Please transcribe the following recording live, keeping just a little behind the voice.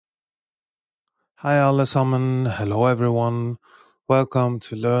Hi alle sammen, hello everyone. Welcome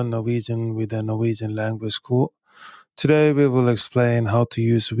to Learn Norwegian with the Norwegian Language School. Today we will explain how to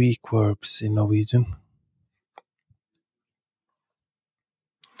use weak verbs in Norwegian.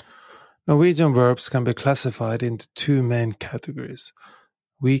 Norwegian verbs can be classified into two main categories,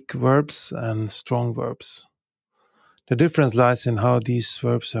 weak verbs and strong verbs. The difference lies in how these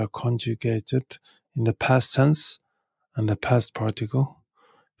verbs are conjugated in the past tense and the past particle.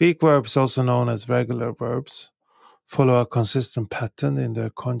 Weak verbs, also known as regular verbs, follow a consistent pattern in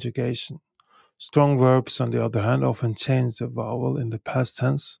their conjugation. Strong verbs, on the other hand, often change the vowel in the past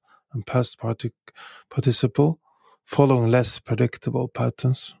tense and past participle, following less predictable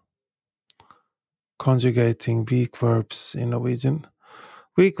patterns. Conjugating weak verbs in Norwegian.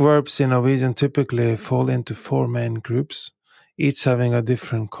 Weak verbs in Norwegian typically fall into four main groups, each having a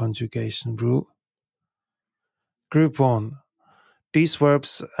different conjugation rule. Group 1. These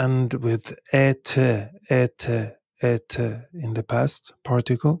verbs end with et in the past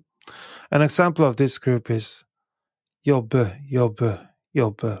particle. An example of this group is jobbe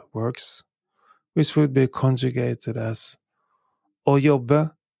works, which would be conjugated as å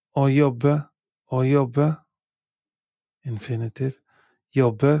jobbe, infinitive,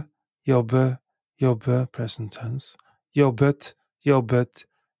 jobbe, present tense, jobbet,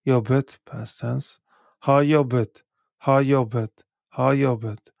 past tense, har jobbet,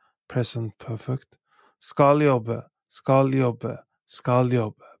 present perfect, skal jobbe,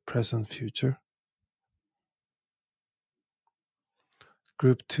 present future.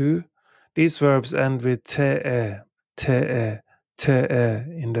 Group 2. These verbs end with te in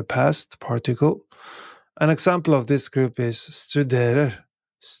the past particle. An example of this group is studerer,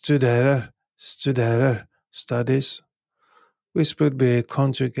 studies, which would be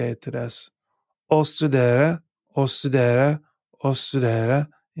conjugated as å studere,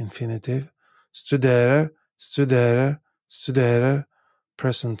 infinitive, studerer,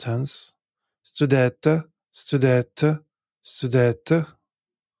 present tense, studerte,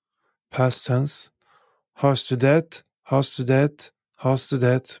 past tense, har studert,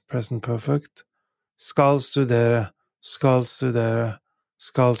 present perfect, skal studere,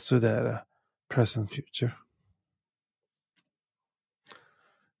 present future.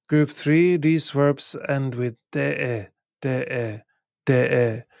 Group 3, these verbs end with de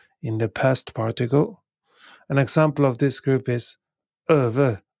in the past particle. An example of this group is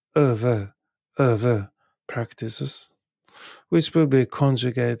øve, practices, which will be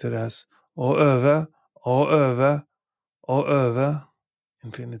conjugated as å øve,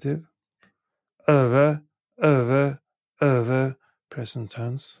 infinitive, øve, present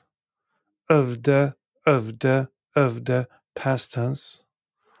tense, øvde, past tense,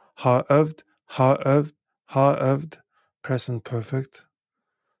 har øvd, present perfect,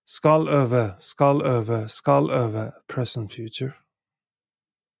 skal øve, present future.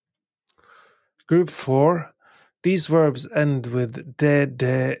 Group 4, these verbs end with de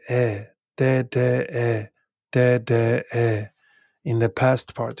in the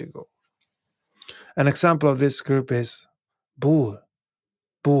past particle. An example of this group is bor,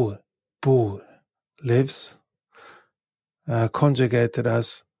 lives, conjugated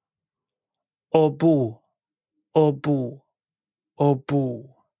as å bo,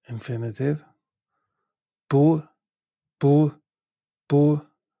 infinitive, bor,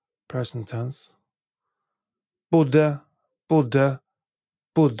 present tense, bodde,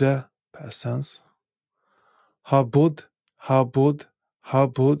 past tense, har bodd,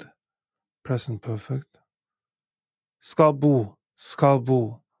 present perfect, skal bo,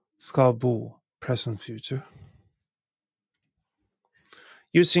 present future.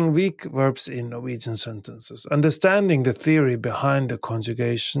 Using weak verbs in Norwegian sentences. Understanding the theory behind the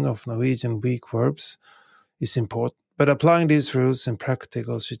conjugation of Norwegian weak verbs is important, but applying these rules in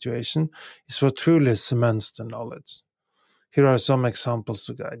practical situations is what truly cements the knowledge. Here are some examples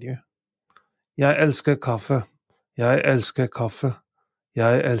to guide you. Jeg elsker kaffe.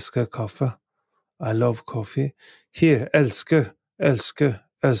 I love coffee. Here, elske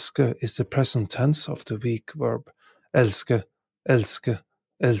is the present tense of the weak verb. Elske.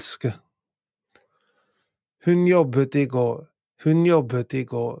 Hun jobbet i går.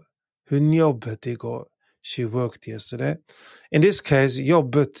 She worked yesterday. In this case,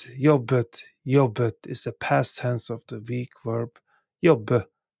 jobbet is the past tense of the weak verb jobbe.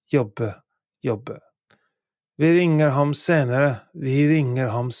 Vi ringer ham senere.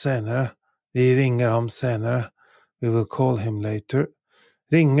 We will call him later.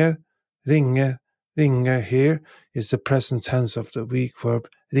 Ringer here is the present tense of the weak verb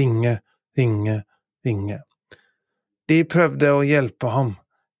ringe. De prøvde å hjelpe ham.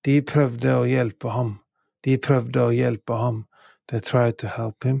 De prøvde å hjelpe ham. De prøvde å hjelpe ham. They tried to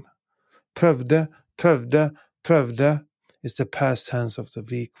help him. Prøvde, prøvde, prøvde is the past tense of the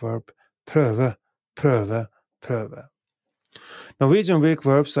weak verb prøve, prøve, prøve. Norwegian weak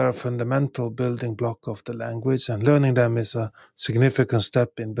verbs are a fundamental building block of the language, and learning them is a significant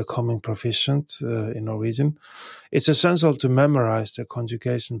step in becoming proficient in Norwegian. It's essential to memorize the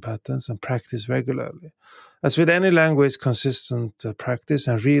conjugation patterns and practice regularly. As with any language, consistent practice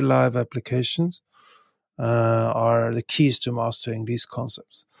and real-life applications are the keys to mastering these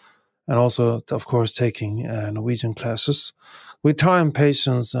concepts. And also, of course, taking Norwegian classes. With time,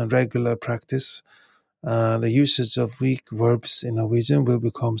 patience, and regular practice, the usage of weak verbs in Norwegian will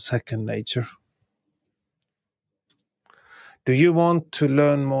become second nature. Do you want to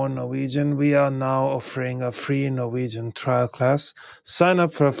learn more Norwegian? We are now offering a free Norwegian trial class. Sign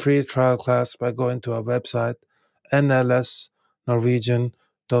up for a free trial class by going to our website,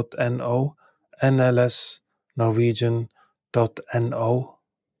 nlsnorwegian.no, nlsnorwegian.no.